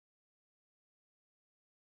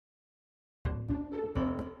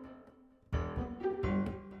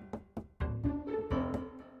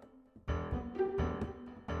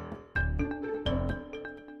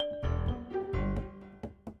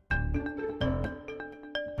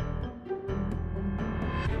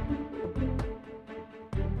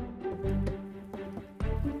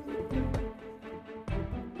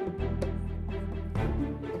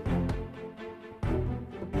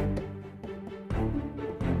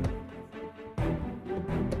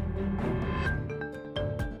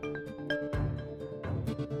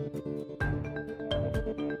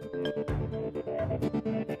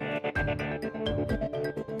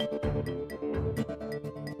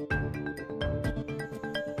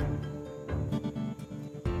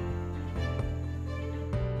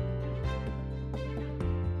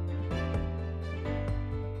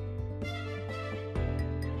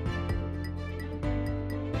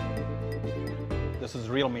This is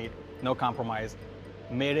real meat, no compromise,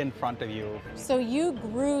 made in front of you. So you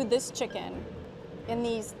grew this chicken in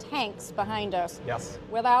these tanks behind us. Yes.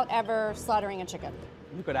 Without ever slaughtering a chicken.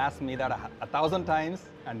 You could ask me that a thousand times,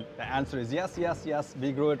 and the answer is yes, yes, yes.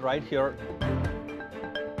 We grew it right here.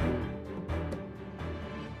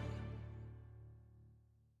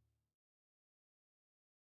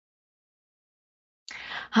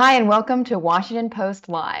 Hi, and welcome to Washington Post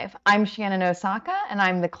Live. I'm Shannon Osaka, and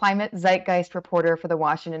I'm the climate zeitgeist reporter for the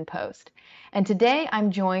Washington Post. And today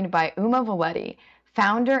I'm joined by Uma Valeti,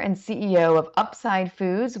 founder and CEO of Upside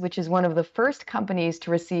Foods, which is one of the first companies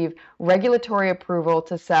to receive regulatory approval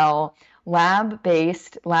to sell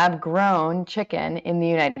lab-based, lab-grown chicken in the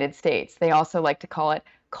United States. They also like to call it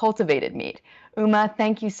cultivated meat. Uma,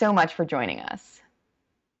 thank you so much for joining us.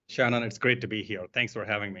 Shannon, it's great to be here. Thanks for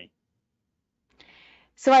having me.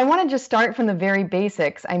 So I want to just start from the very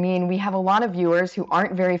basics. I mean, we have a lot of viewers who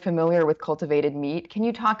aren't very familiar with cultivated meat. Can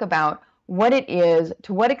you talk about what it is,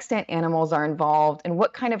 to what extent animals are involved, and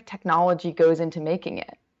what kind of technology goes into making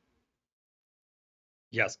it?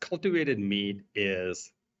 Yes, cultivated meat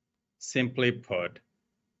is, simply put,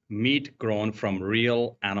 meat grown from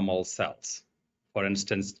real animal cells. For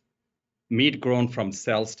instance, meat grown from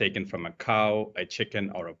cells taken from a cow, a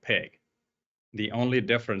chicken, or a pig. The only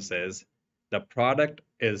difference is the product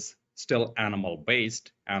is still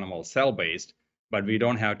animal-based, animal cell-based, but we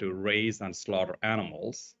don't have to raise and slaughter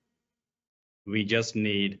animals. We just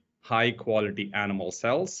need high-quality animal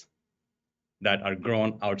cells that are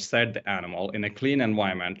grown outside the animal in a clean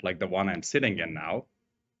environment like the one I'm sitting in now.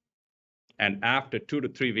 And after 2 to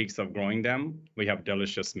 3 weeks of growing them, we have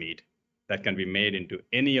delicious meat that can be made into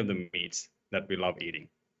any of the meats that we love eating.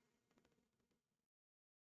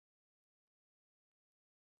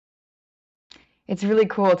 It's really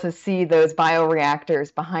cool to see those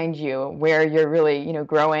bioreactors behind you where you're really,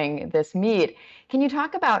 growing this meat. Can you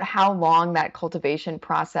talk about how long that cultivation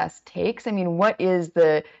process takes? I mean, what is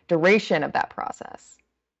the duration of that process?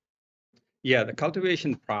 Yeah, the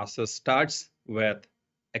cultivation process starts with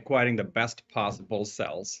acquiring the best possible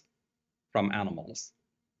cells from animals.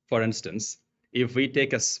 For instance, if we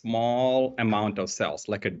take a small amount of cells,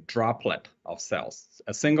 like a droplet of cells,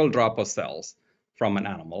 a single drop of cells from an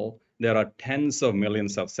animal, there are tens of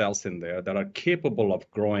millions of cells in there that are capable of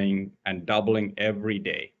growing and doubling every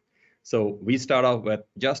day. So we start off with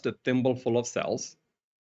just a thimbleful of cells,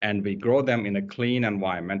 and we grow them in a clean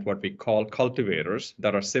environment, what we call cultivators,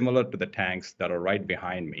 that are similar to the tanks that are right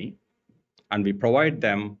behind me. And we provide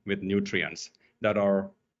them with nutrients that are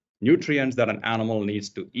nutrients that an animal needs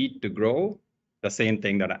to eat to grow, the same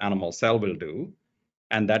thing that an animal cell will do.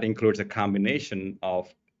 And that includes a combination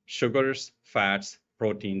of sugars, fats,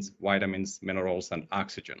 proteins, vitamins, minerals, and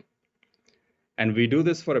oxygen. And we do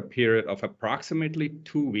this for a period of approximately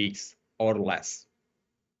 2 weeks or less.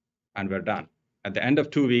 And we're done. At the end of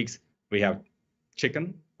 2 weeks, we have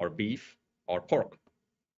chicken or beef or pork.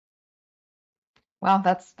 Wow,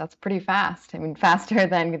 that's pretty fast. I mean, faster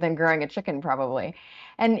than growing a chicken probably.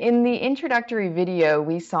 And in the introductory video,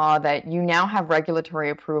 we saw that you now have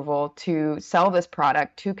regulatory approval to sell this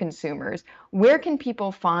product to consumers. Where can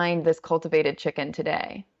people find this cultivated chicken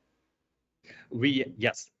today?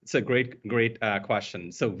 Yes, it's a great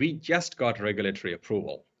question. So we just got regulatory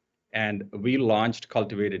approval, and we launched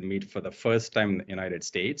cultivated meat for the first time in the United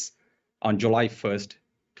States on July 1st,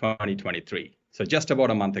 2023. So just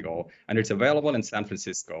about a month ago, and it's available in San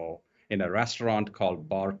Francisco in a restaurant called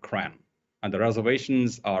Bar Cran. And the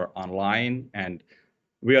reservations are online, and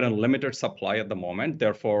we are in limited supply at the moment.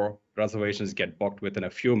 Therefore, reservations get booked within a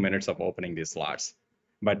few minutes of opening these slots.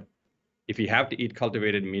 But if you have to eat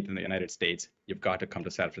cultivated meat in the United States, you've got to come to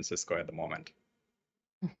San Francisco at the moment.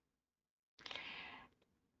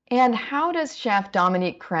 And how does Chef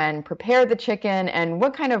Dominique Crenn prepare the chicken, and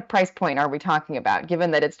what kind of price point are we talking about,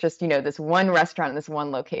 given that it's just, this one restaurant in this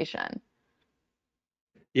one location?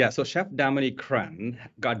 Yeah, so Chef Dominique Crenn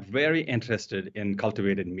got very interested in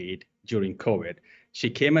cultivated meat during COVID. She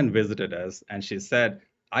came and visited us, and she said,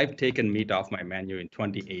 I've taken meat off my menu in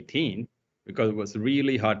 2018 because it was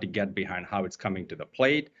really hard to get behind how it's coming to the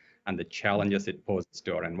plate and the challenges it poses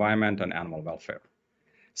to our environment and animal welfare.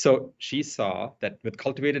 So she saw that with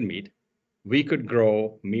cultivated meat, we could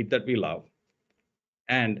grow meat that we love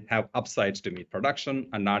and have upsides to meat production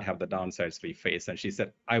and not have the downsides we face. And she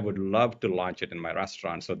said, I would love to launch it in my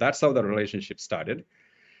restaurant. So that's how the relationship started.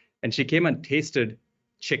 And she came and tasted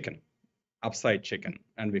chicken, upside chicken,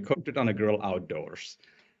 and we cooked it on a grill outdoors.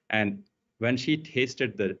 And when she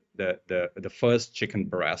tasted the first chicken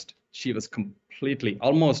breast, she was completely,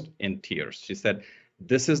 almost in tears. She said,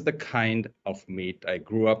 this is the kind of meat I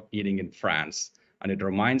grew up eating in France, and it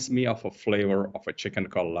reminds me of a flavor of a chicken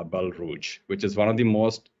called La Belle Rouge, which is one of the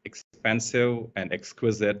most expensive and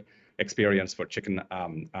exquisite experience for chicken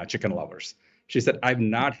lovers. She said, I've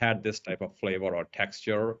not had this type of flavor or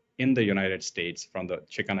texture in the United States from the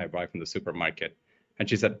chicken I buy from the supermarket. And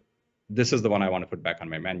she said, this is the one I want to put back on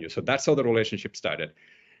my menu. So that's how the relationship started.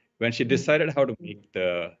 When she decided how to make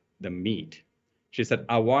the meat, she said,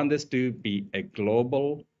 I want this to be a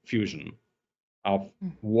global fusion of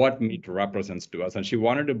what meat represents to us. And she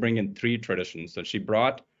wanted to bring in three traditions. So she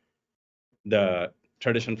brought the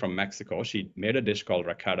tradition from Mexico. She made a dish called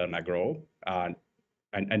recado negro,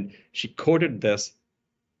 and she coated this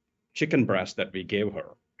chicken breast that we gave her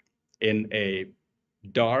in a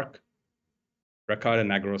dark recado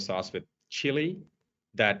negro sauce with chili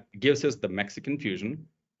that gives us the Mexican fusion.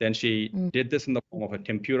 Then she did this in the form of a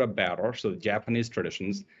tempura batter, so the Japanese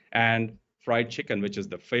traditions, and fried chicken, which is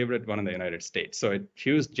the favorite one in the United States. So it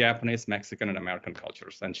fused Japanese, Mexican, and American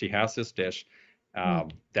cultures. And she has this dish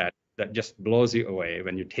that just blows you away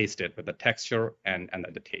when you taste it with the texture and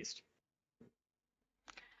the taste.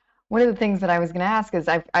 One of the things that I was going to ask is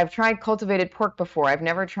I've tried cultivated pork before. I've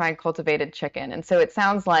never tried cultivated chicken. And so it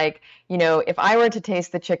sounds like, if I were to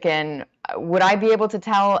taste the chicken, would I be able to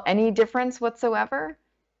tell any difference whatsoever?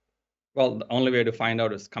 Well, the only way to find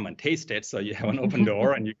out is come and taste it. So you have an open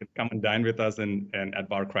door and you can come and dine with us at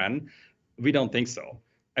Bar Cran. We don't think so.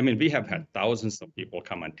 I mean, we have had thousands of people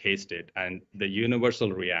come and taste it, and the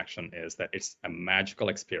universal reaction is that it's a magical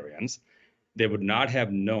experience. They would not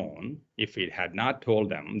have known if we had not told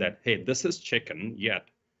them that, hey, this is chicken, yet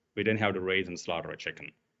we didn't have to raise and slaughter a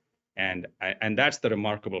chicken. And that's the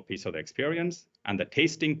remarkable piece of the experience. And the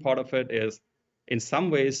tasting part of it is, in some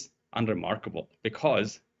ways, unremarkable,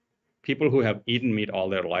 because people who have eaten meat all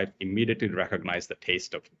their life immediately recognize the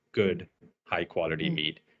taste of good, high-quality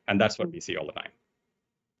meat. And that's what we see all the time.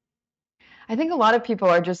 I think a lot of people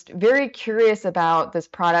are just very curious about this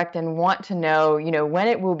product and want to know, when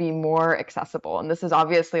it will be more accessible. And this is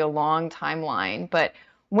obviously a long timeline, but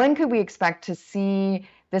when could we expect to see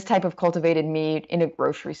this type of cultivated meat in a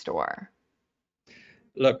grocery store?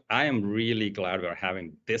 Look, I am really glad we're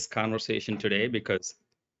having this conversation today, because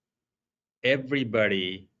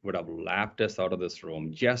everybody would have laughed us out of this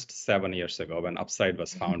room just 7 years ago when Upside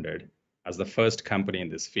was founded as the first company in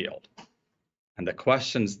this field. And the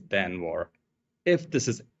questions then were, if this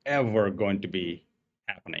is ever going to be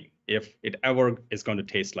happening, if it ever is going to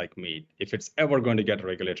taste like meat, if it's ever going to get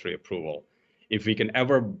regulatory approval, if we can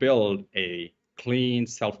ever build a clean,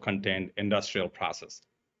 self-contained industrial process.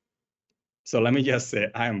 So let me just say,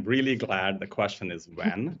 I am really glad the question is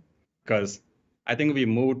when, because I think we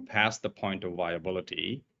moved past the point of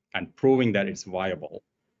viability and proving that it's viable.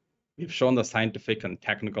 We've shown the scientific and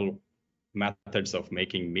technical methods of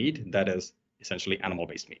making meat that is essentially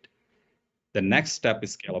animal-based meat. The next step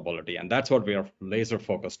is scalability, and that's what we are laser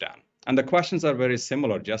focused on. And the questions are very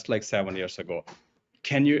similar, just like 7 years ago.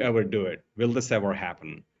 Can you ever do it? Will this ever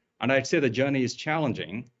happen? And I'd say the journey is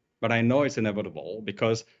challenging, but I know it's inevitable,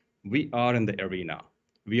 because we are in the arena.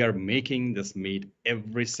 We are making this meat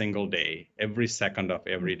every single day, every second of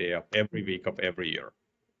every day of every week of every year.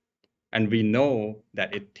 And we know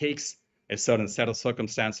that it takes a certain set of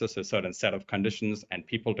circumstances, a certain set of conditions, and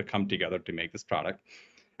people to come together to make this product.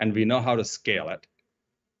 And we know how to scale it.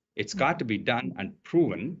 It's got to be done and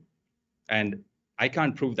proven. And I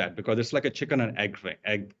can't prove that, because it's like a chicken and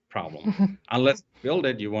egg problem. Unless you build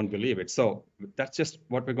it, you won't believe it. So that's just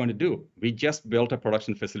what we're going to do. We just built a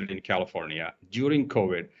production facility in California during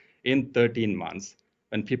COVID in 13 months,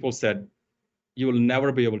 when people said, you will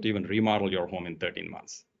never be able to even remodel your home in 13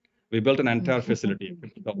 months. We built an entire facility, a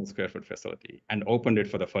 50,000 square foot facility, and opened it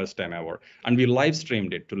for the first time ever. And we live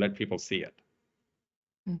streamed it to let people see it.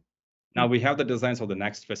 Now we have the designs of the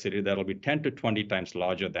next facility that'll be 10 to 20 times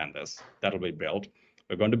larger than this. That'll be built.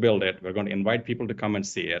 We're going to build it. We're going to invite people to come and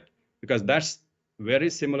see it, because that's very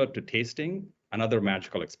similar to tasting another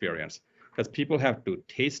magical experience, because people have to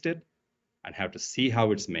taste it and have to see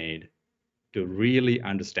how it's made to really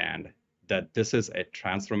understand that this is a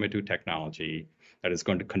transformative technology that is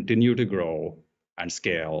going to continue to grow and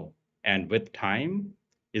scale. And with time,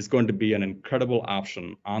 is going to be an incredible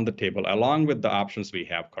option on the table, along with the options we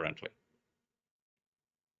have currently.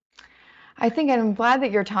 I think I'm glad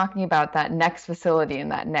that you're talking about that next facility and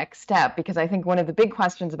that next step, because I think one of the big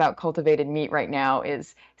questions about cultivated meat right now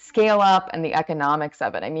is scale up and the economics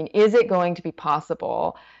of it. I mean, is it going to be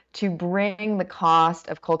possible to bring the cost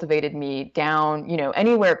of cultivated meat down,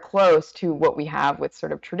 anywhere close to what we have with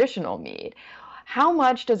sort of traditional meat? How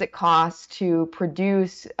much does it cost to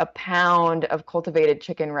produce a pound of cultivated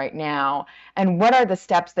chicken right now? And what are the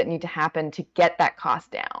steps that need to happen to get that cost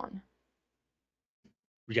down?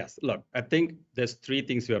 Yes, look, I think there's three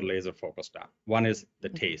things we are laser focused on. One is the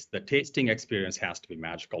taste. The tasting experience has to be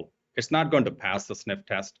magical. It's not going to pass the sniff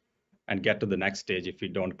test and get to the next stage if we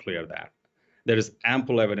don't clear that. There is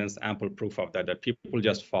ample evidence, ample proof of that, that people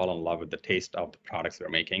just fall in love with the taste of the products we're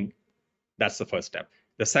making. That's the first step.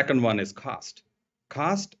 The second one is cost.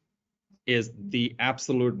 Cost is the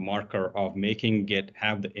absolute marker of making it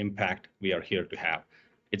have the impact we are here to have.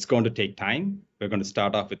 It's going to take time. We're going to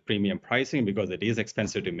start off with premium pricing because it is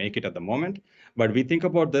expensive to make it at the moment. But we think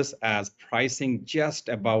about this as pricing just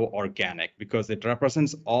above organic because it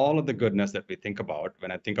represents all of the goodness that we think about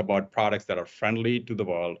when I think about products that are friendly to the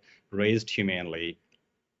world, raised humanely.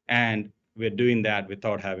 And we're doing that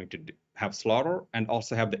without having to have slaughter and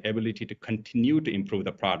also have the ability to continue to improve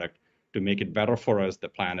the product to make it better for us, the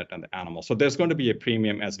planet, and the animals. So there's going to be a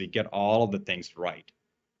premium as we get all of the things right.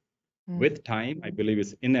 With time, I believe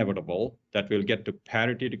it's inevitable that we'll get to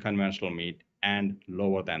parity to conventional meat and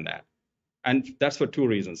lower than that. And that's for two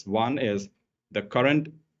reasons. One is the current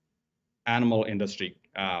animal industry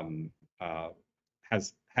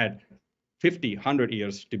has had 50, 100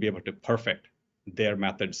 years to be able to perfect their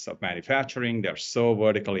methods of manufacturing. They're so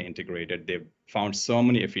vertically integrated. They've found so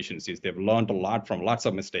many efficiencies. They've learned a lot from lots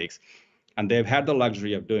of mistakes, and they've had the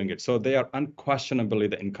luxury of doing it. So they are unquestionably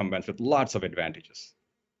the incumbents with lots of advantages.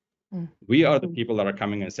 We are the people that are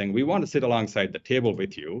coming and saying, we want to sit alongside the table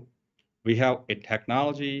with you. We have a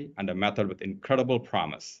technology and a method with incredible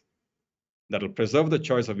promise that will preserve the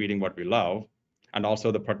choice of eating what we love and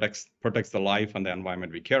also protects the life and the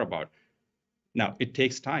environment we care about. Now, it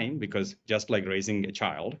takes time because just like raising a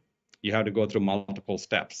child, you have to go through multiple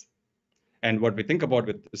steps. And what we think about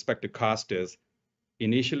with respect to cost is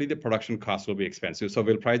initially the production cost will be expensive. So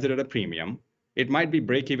we'll price it at a premium. It might be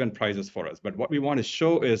break-even prices for us, but what we want to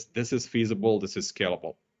show is this is feasible, this is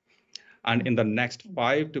scalable. And in the next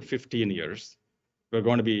 5 to 15 years, we're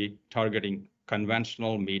going to be targeting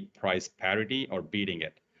conventional meat price parity or beating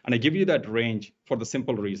it. And I give you that range for the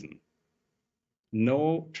simple reason.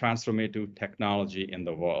 No transformative technology in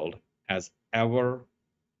the world has ever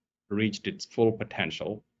reached its full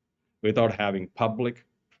potential without having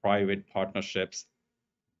public-private partnerships,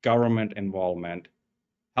 government involvement,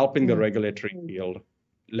 helping the regulatory field,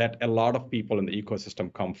 let a lot of people in the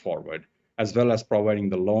ecosystem come forward, as well as providing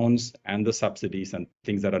the loans and the subsidies and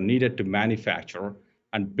things that are needed to manufacture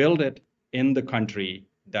and build it in the country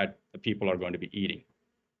that the people are going to be eating.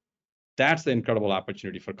 That's the incredible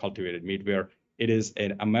opportunity for cultivated meat, where it is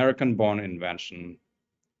an American-born invention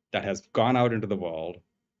that has gone out into the world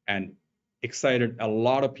and excited a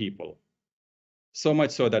lot of people. So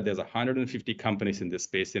much so that there's 150 companies in this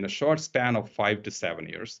space in a short span of 5 to 7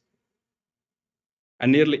 years.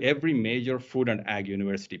 And nearly every major food and ag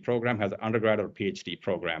university program has an undergrad or PhD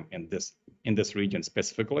program in this region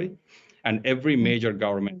specifically. And every major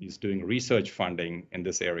government is doing research funding in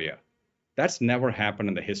this area. That's never happened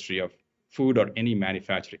in the history of food or any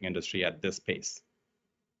manufacturing industry at this pace.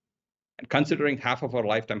 And considering half of our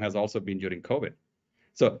lifetime has also been during COVID.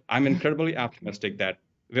 So I'm incredibly optimistic that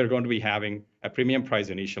we're going to be having a premium price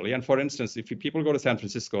initially. And for instance, if people go to San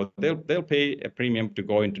Francisco, they'll pay a premium to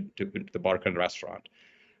go into the Barker restaurant.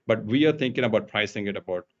 But we are thinking about pricing it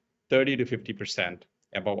about 30 to 50%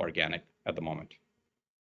 above organic at the moment.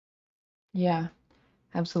 Yeah,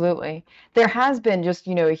 absolutely. There has been just,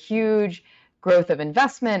 a huge growth of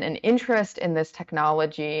investment and interest in this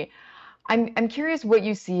technology. I'm curious what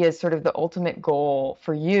you see as sort of the ultimate goal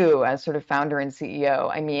for you as sort of founder and CEO.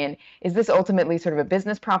 I mean, is this ultimately sort of a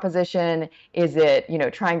business proposition? Is it,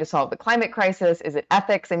 trying to solve the climate crisis? Is it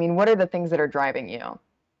ethics? I mean, what are the things that are driving you?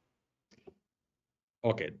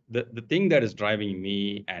 Okay, the thing that is driving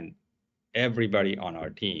me and everybody on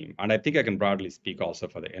our team, and I think I can broadly speak also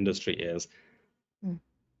for the industry, is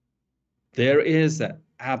there is an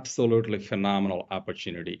absolutely phenomenal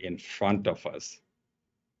opportunity in front of us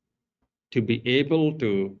to be able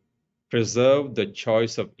to preserve the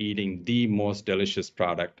choice of eating the most delicious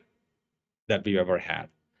product that we've ever had.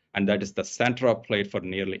 And that is the center of plate for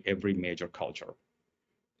nearly every major culture.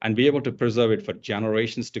 And be able to preserve it for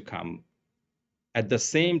generations to come at the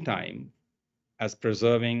same time as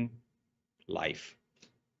preserving life.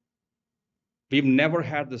 We've never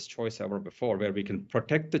had this choice ever before, where we can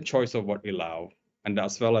protect the choice of what we love and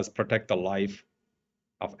as well as protect the life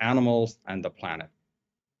of animals and the planet.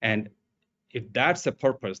 And if that's the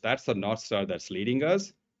purpose, that's the North Star that's leading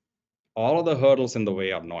us, all of the hurdles in the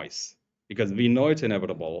way are noise, because we know it's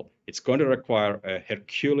inevitable. It's going to require a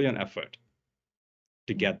Herculean effort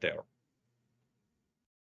to get there.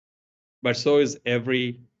 But so is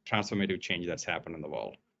every transformative change that's happened in the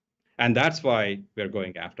world. And that's why we're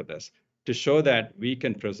going after this, to show that we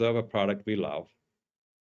can preserve a product we love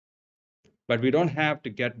But we don't have to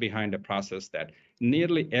get behind a process that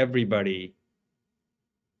nearly everybody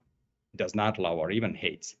does not love or even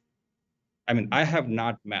hates. I mean, I have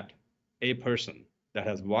not met a person that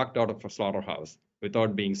has walked out of a slaughterhouse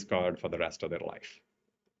without being scarred for the rest of their life.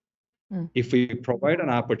 If we provide an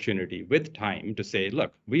opportunity with time to say,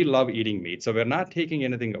 look, we love eating meat, so we're not taking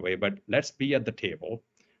anything away, but let's be at the table,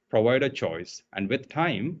 provide a choice, and with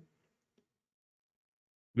time,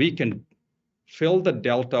 we can fill the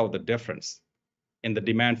delta of the difference in the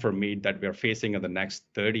demand for meat that we're facing in the next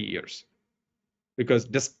 30 years. Because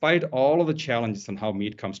despite all of the challenges on how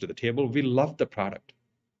meat comes to the table, we love the product.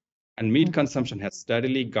 And meat consumption has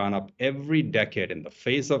steadily gone up every decade in the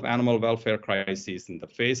face of animal welfare crises, in the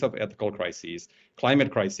face of ethical crises, climate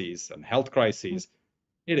crises, and health crises.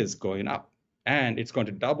 It is going up, and it's going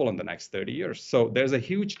to double in the next 30 years. So there's a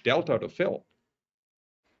huge delta to fill.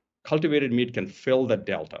 Cultivated meat can fill that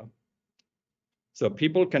delta. So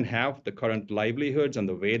people can have the current livelihoods and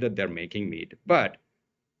the way that they're making meat, but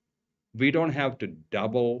we don't have to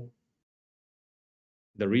double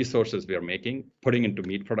the resources we are putting into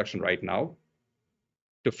meat production right now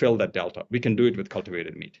to fill that delta. We can do it with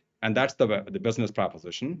cultivated meat. And that's the business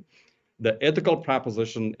proposition. The ethical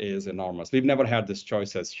proposition is enormous. We've never had this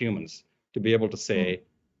choice as humans to be able to say,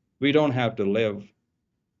 we don't have to live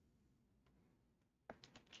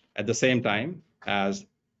at the same time as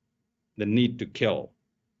the need to kill,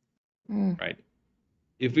 right?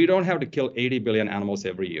 If we don't have to kill 80 billion animals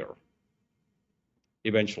every year,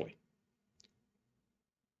 eventually,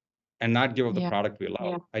 and not give up the product we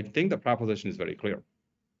love, I think the proposition is very clear.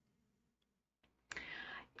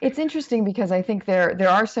 It's interesting because I think there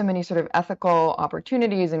are so many sort of ethical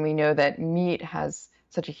opportunities, and we know that meat has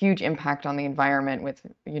such a huge impact on the environment with,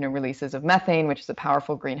 releases of methane, which is a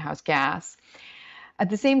powerful greenhouse gas. At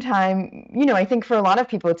the same time, I think for a lot of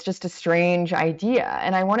people, it's just a strange idea.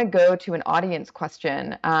 And I want to go to an audience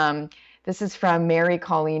question. This is from Mary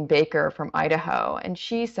Colleen Baker from Idaho. And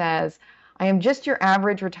she says, I am just your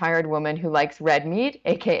average retired woman who likes red meat,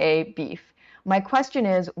 AKA beef. My question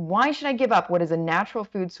is, why should I give up what is a natural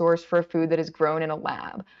food source for a food that is grown in a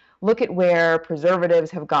lab? Look at where preservatives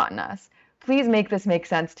have gotten us. Please make this make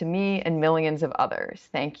sense to me and millions of others.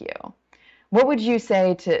 Thank you. What would you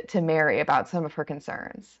say to Mary about some of her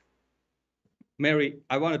concerns? Mary,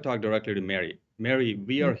 I want to talk directly to Mary. Mary,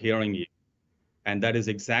 we are hearing you. And that is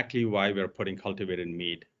exactly why we're putting cultivated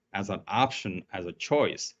meat as an option, as a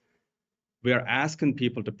choice. We are asking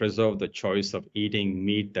people to preserve the choice of eating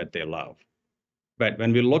meat that they love. But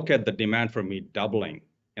when we look at the demand for meat doubling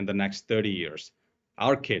in the next 30 years,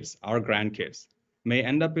 our kids, our grandkids may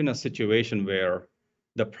end up in a situation where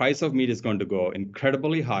the price of meat is going to go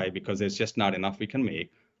incredibly high because there's just not enough we can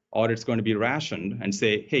make, or it's going to be rationed and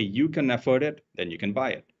say, hey, you can afford it, then you can buy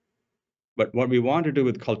it. But what we want to do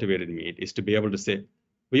with cultivated meat is to be able to say,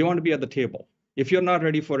 we want to be at the table. If you're not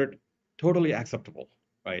ready for it, totally acceptable,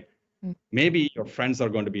 right? Maybe your friends are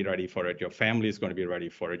going to be ready for it. Your family is going to be ready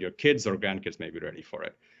for it. Your kids or grandkids may be ready for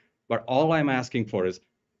it. But all I'm asking for is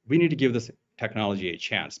we need to give this technology a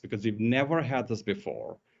chance because we've never had this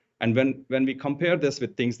before. And when we compare this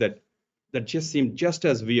with things that just seem just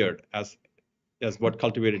as weird as what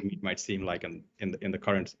cultivated meat might seem like in the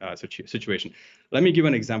current situation, let me give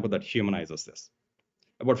an example that humanizes this.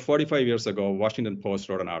 About 45 years ago, Washington Post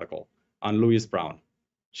wrote an article on Louise Brown.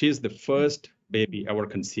 She's the first baby ever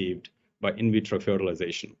conceived by in vitro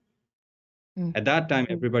fertilization. At that time,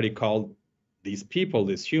 everybody called these people,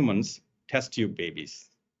 these humans, test tube babies.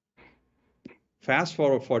 Fast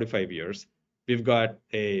forward 45 years, we've got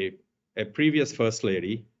a previous first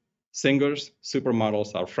lady, singers,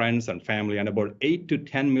 supermodels, our friends and family, and about 8 to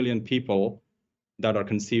 10 million people that are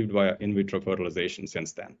conceived via in vitro fertilization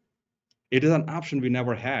since then. It is an option we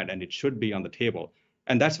never had, and it should be on the table.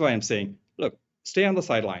 And that's why I'm saying, look, stay on the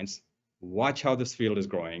sidelines, watch how this field is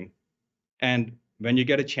growing. And when you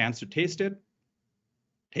get a chance to taste it.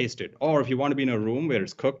 Or if you want to be in a room where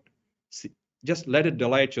it's cooked, just let it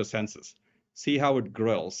delight your senses. See how it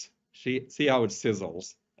grills, see how it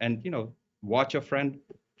sizzles, and watch a friend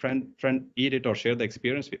eat it or share the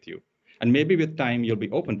experience with you. And maybe with time, you'll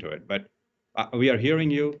be open to it. But we are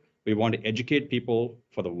hearing you. We want to educate people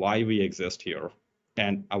for the why we exist here.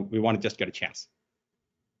 And we want to just get a chance.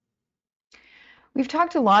 We've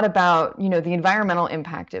talked a lot about, the environmental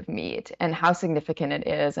impact of meat and how significant it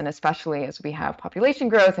is, and especially as we have population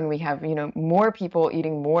growth and we have, more people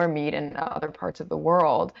eating more meat in other parts of the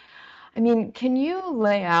world. I mean, can you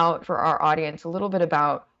lay out for our audience a little bit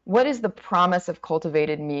about what is the promise of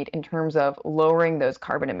cultivated meat in terms of lowering those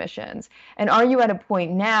carbon emissions? And are you at a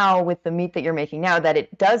point now with the meat that you're making now that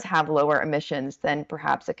it does have lower emissions than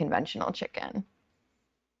perhaps a conventional chicken?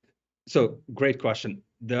 So great question.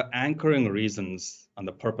 The anchoring reasons and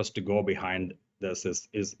the purpose to go behind this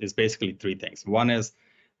is basically three things. One is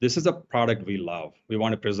this is a product we love. We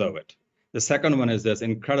want to preserve it. The second one is there's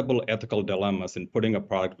incredible ethical dilemmas in putting a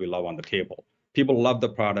product we love on the table. People love the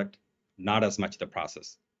product, not as much the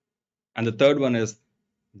process. And the third one is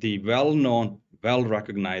the well-known,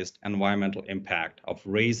 well-recognized environmental impact of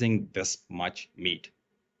raising this much meat.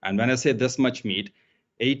 And when I say this much meat,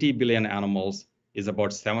 80 billion animals is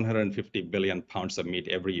about 750 billion pounds of meat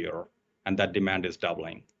every year, and that demand is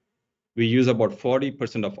doubling. We use about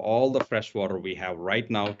 40% of all the fresh water we have right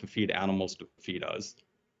now to feed animals to feed us,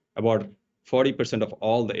 about 40% of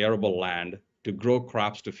all the arable land to grow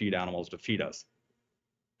crops to feed animals to feed us.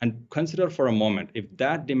 And consider for a moment, if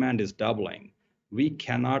that demand is doubling, we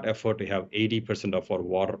cannot afford to have 80% of our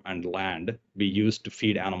water and land be used to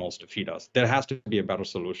feed animals to feed us. There has to be a better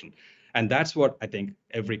solution. And that's what I think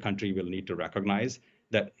every country will need to recognize,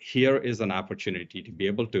 that here is an opportunity to be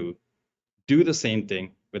able to do the same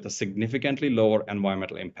thing with a significantly lower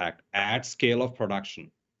environmental impact at scale of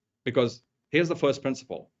production. Because here's the first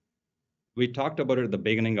principle. We talked about it at the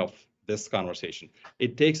beginning of this conversation.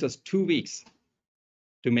 It takes us 2 weeks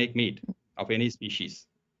to make meat of any species: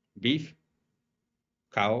 beef,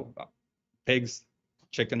 cow, pigs,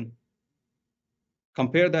 chicken.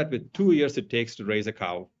 Compare that with 2 years it takes to raise a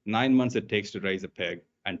cow, 9 months it takes to raise a pig,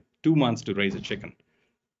 and 2 months to raise a chicken.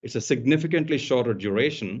 It's a significantly shorter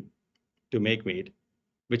duration to make meat,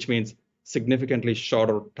 which means significantly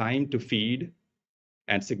shorter time to feed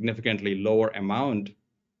and significantly lower amount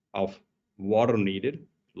of water needed,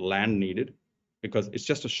 land needed, because it's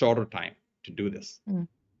just a shorter time to do this.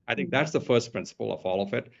 I think that's the first principle of all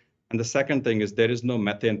of it. And the second thing is there is no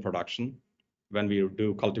methane production when we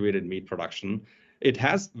do cultivated meat production. It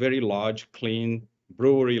has very large, clean,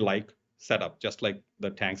 brewery-like setup, just like the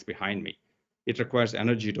tanks behind me. It requires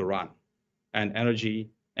energy to run and energy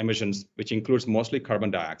emissions, which includes mostly carbon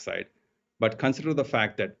dioxide. But consider the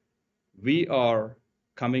fact that we are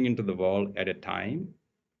coming into the world at a time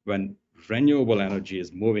when renewable energy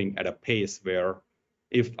is moving at a pace where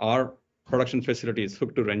if our production facility is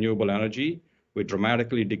hooked to renewable energy, we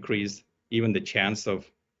dramatically decrease even the chance of,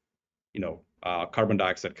 carbon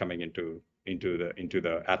dioxide coming into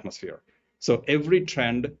the atmosphere. So every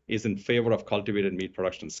trend is in favor of cultivated meat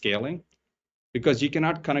production scaling, because you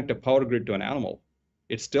cannot connect a power grid to an animal.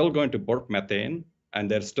 It's still going to burp methane, and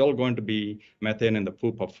there's still going to be methane in the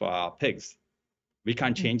poop of pigs. We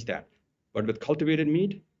can't change that. But with cultivated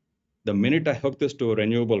meat, the minute I hook this to a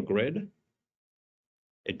renewable grid,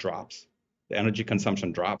 it drops. The energy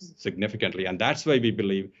consumption drops significantly. And that's why we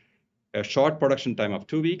believe a short production time of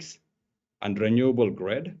 2 weeks and renewable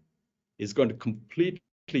grid is going to completely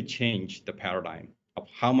change the paradigm of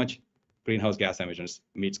how much greenhouse gas emissions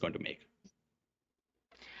meat's going to make.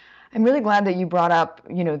 I'm really glad that you brought up,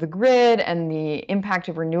 the grid and the impact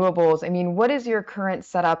of renewables. I mean, what is your current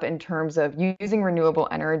setup in terms of using renewable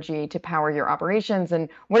energy to power your operations, and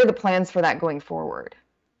what are the plans for that going forward?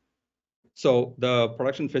 So the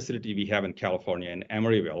production facility we have in California, in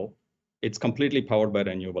Emeryville, it's completely powered by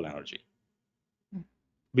renewable energy.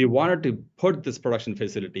 We wanted to put this production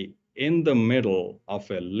facility in the middle of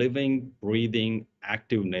a living, breathing,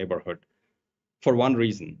 active neighborhood for one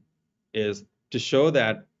reason, is to show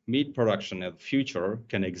that meat production in the future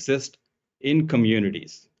can exist in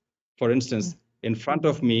communities. For instance, in front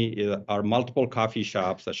of me are multiple coffee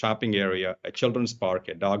shops, a shopping area, a children's park,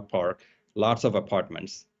 a dog park, lots of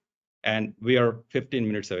apartments. And we are 15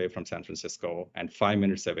 minutes away from San Francisco and 5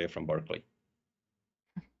 minutes away from Berkeley.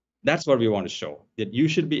 That's what we want to show, that you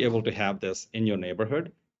should be able to have this in your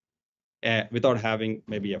neighborhood without having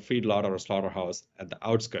maybe a feedlot or a slaughterhouse at the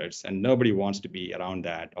outskirts, and nobody wants to be around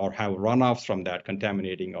that or have runoffs from that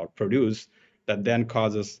contaminating our produce that then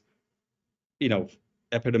causes,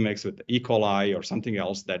 epidemics with E. coli or something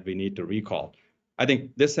else that we need to recall. I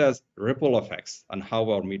think this has ripple effects on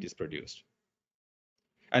how our meat is produced.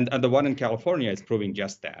 And the one in California is proving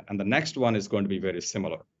just that. And the next one is going to be very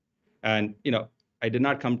similar. And, I did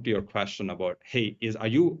not come to your question about, hey, are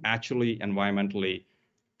you actually environmentally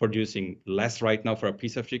producing less right now for a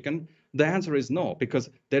piece of chicken? The answer is no, because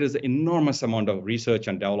there is an enormous amount of research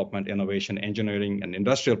and development, innovation, engineering, and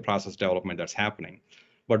industrial process development that's happening.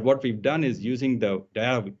 But what we've done is using the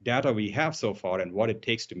data we have so far and what it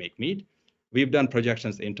takes to make meat, we've done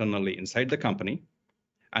projections internally inside the company,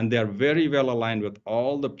 and they're very well aligned with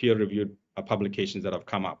all the peer-reviewed publications that have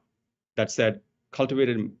come up that said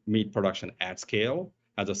cultivated meat production at scale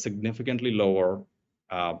has a significantly lower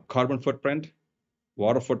carbon footprint,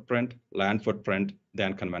 water footprint, land footprint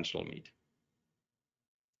than conventional meat.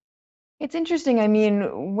 It's interesting. I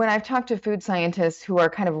mean, when I've talked to food scientists who are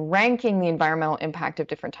kind of ranking the environmental impact of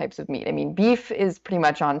different types of meat, I mean, beef is pretty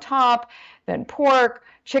much on top, then pork,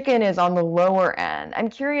 chicken is on the lower end. I'm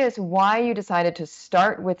curious why you decided to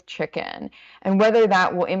start with chicken and whether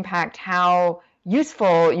that will impact how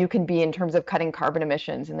useful you can be in terms of cutting carbon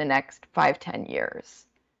emissions in the next 5, 10 years.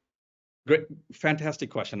 Great,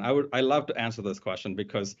 fantastic question. I love to answer this question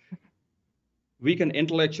because we can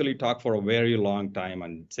intellectually talk for a very long time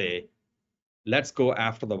and say, let's go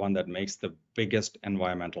after the one that makes the biggest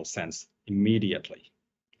environmental sense immediately,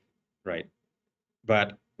 right?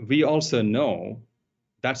 But we also know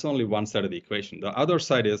that's only one side of the equation. The other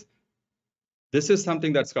side is this is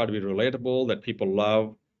something that's got to be relatable, that people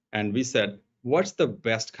love. And we said, what's the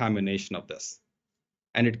best combination of this?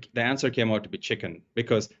 And the answer came out to be chicken,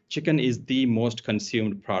 because chicken is the most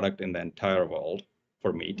consumed product in the entire world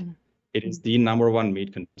for meat. It is the #1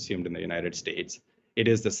 meat consumed in the United States. It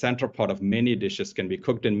is the center part of many dishes, can be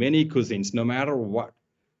cooked in many cuisines, no matter what.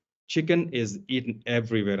 Chicken is eaten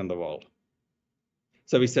everywhere in the world.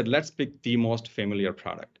 So we said, let's pick the most familiar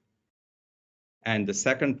product. And the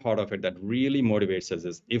second part of it that really motivates us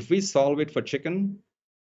is if we solve it for chicken,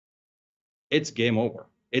 it's game over.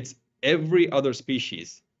 It's every other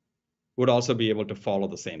species would also be able to follow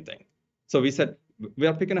the same thing. So we said, we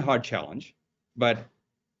are picking a hard challenge, but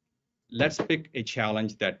let's pick a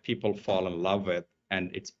challenge that people fall in love with, and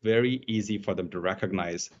it's very easy for them to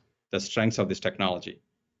recognize the strengths of this technology.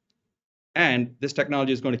 And this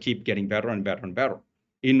technology is going to keep getting better and better and better.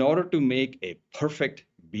 In order to make a perfect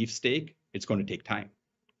beef steak, it's going to take time.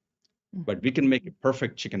 But we can make a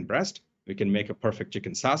perfect chicken breast. We can make a perfect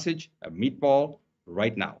chicken sausage, a meatball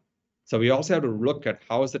right now. So we also have to look at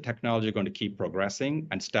how is the technology going to keep progressing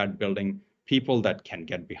and start building people that can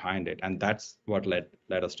get behind it. And that's what led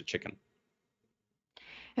us to chicken.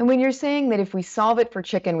 And when you're saying that if we solve it for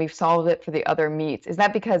chicken, we've solved it for the other meats, is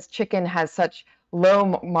that because chicken has such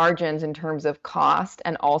low margins in terms of cost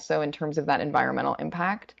and also in terms of that environmental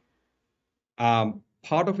impact?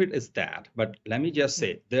 Part of it is that, but let me just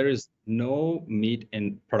say, there is no meat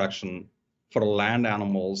in production for land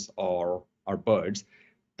animals or birds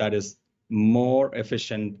that is more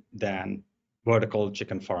efficient than vertical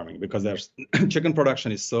chicken farming, because there's chicken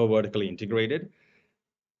production is so vertically integrated.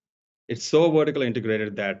 It's so vertically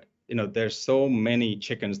integrated that there's so many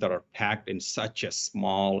chickens that are packed in such a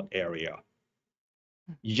small area.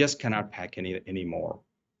 You just cannot pack any more.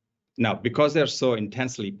 Now, because they're so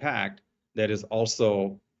intensely packed, there is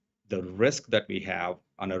also the risk that we have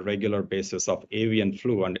on a regular basis of avian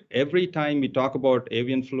flu. And every time we talk about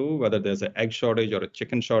avian flu, whether there's an egg shortage or a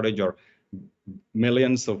chicken shortage or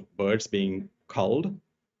millions of birds being culled,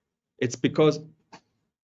 it's because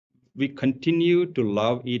we continue to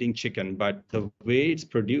love eating chicken, but the way it's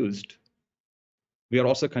produced, we are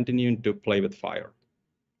also continuing to play with fire.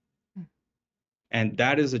 And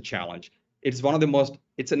that is a challenge. It's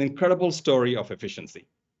it's an incredible story of efficiency,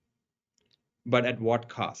 but at what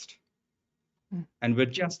cost? And we're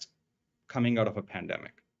just coming out of a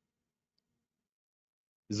pandemic.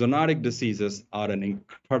 Zoonotic diseases are an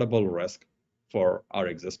incredible risk for our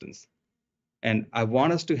existence. And I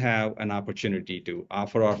want us to have an opportunity to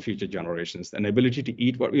offer our future generations an ability to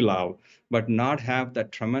eat what we love, but not have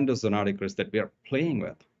that tremendous zoonotic risk that we are playing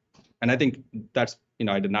with. And I think that's,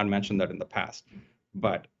 I did not mention that in the past,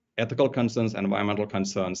 but ethical concerns, environmental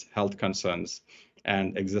concerns, health concerns,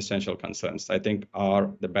 and existential concerns, I think,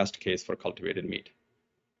 are the best case for cultivated meat.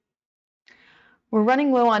 We're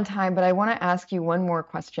running low on time, but I want to ask you one more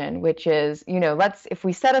question, which is, if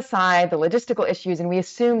we set aside the logistical issues and we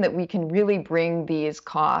assume that we can really bring these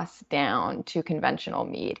costs down to conventional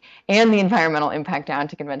meat and the environmental impact down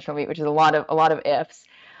to conventional meat, which is a lot of ifs.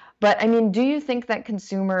 But I mean, do you think that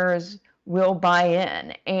consumers will buy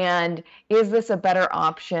in? And is this a better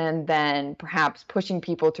option than perhaps pushing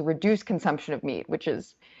people to reduce consumption of meat, which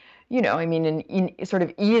is, an sort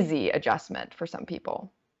of easy adjustment for some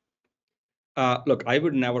people? Look, I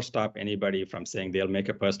would never stop anybody from saying they'll make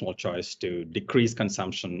a personal choice to decrease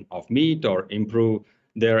consumption of meat or improve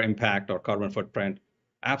their impact or carbon footprint.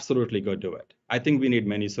 Absolutely go do it. I think we need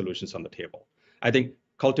many solutions on the table. I think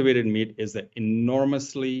cultivated meat is an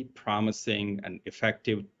enormously promising and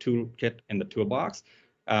effective tool in the toolbox,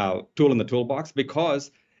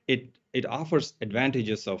 because it offers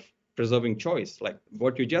advantages of preserving choice. Like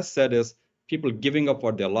what you just said is people giving up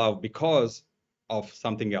what they love because of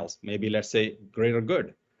something else, maybe let's say greater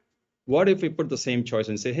good. What if we put the same choice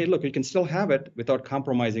and say, hey, look, you can still have it without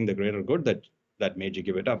compromising the greater good that made you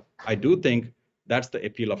give it up? I do think that's the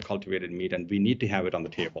appeal of cultivated meat, and we need to have it on the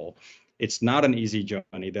table. It's not an easy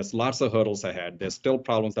journey. There's lots of hurdles ahead. There's still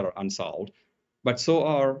problems that are unsolved, but so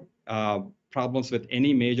are problems with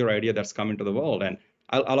any major idea that's come into the world. And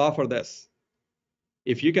I'll offer this.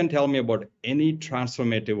 If you can tell me about any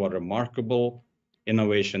transformative or remarkable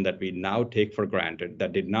innovation that we now take for granted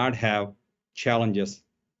that did not have challenges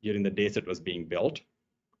during the days it was being built,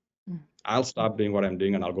 I'll stop doing what I'm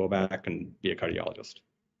doing and I'll go back and be a cardiologist.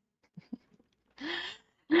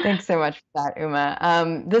 Thanks so much for that,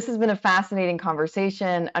 Uma. This has been a fascinating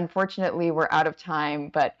conversation. Unfortunately, we're out of time,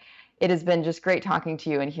 but it has been just great talking to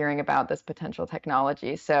you and hearing about this potential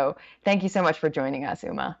technology. So thank you so much for joining us,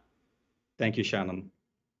 Uma. Thank you, Shannon.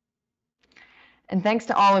 And thanks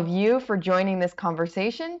to all of you for joining this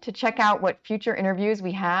conversation. To check out what future interviews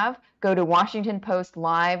we have, go to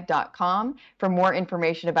WashingtonPostLive.com for more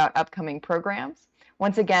information about upcoming programs.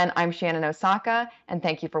 Once again, I'm Shannon Osaka, and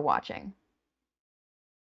thank you for watching.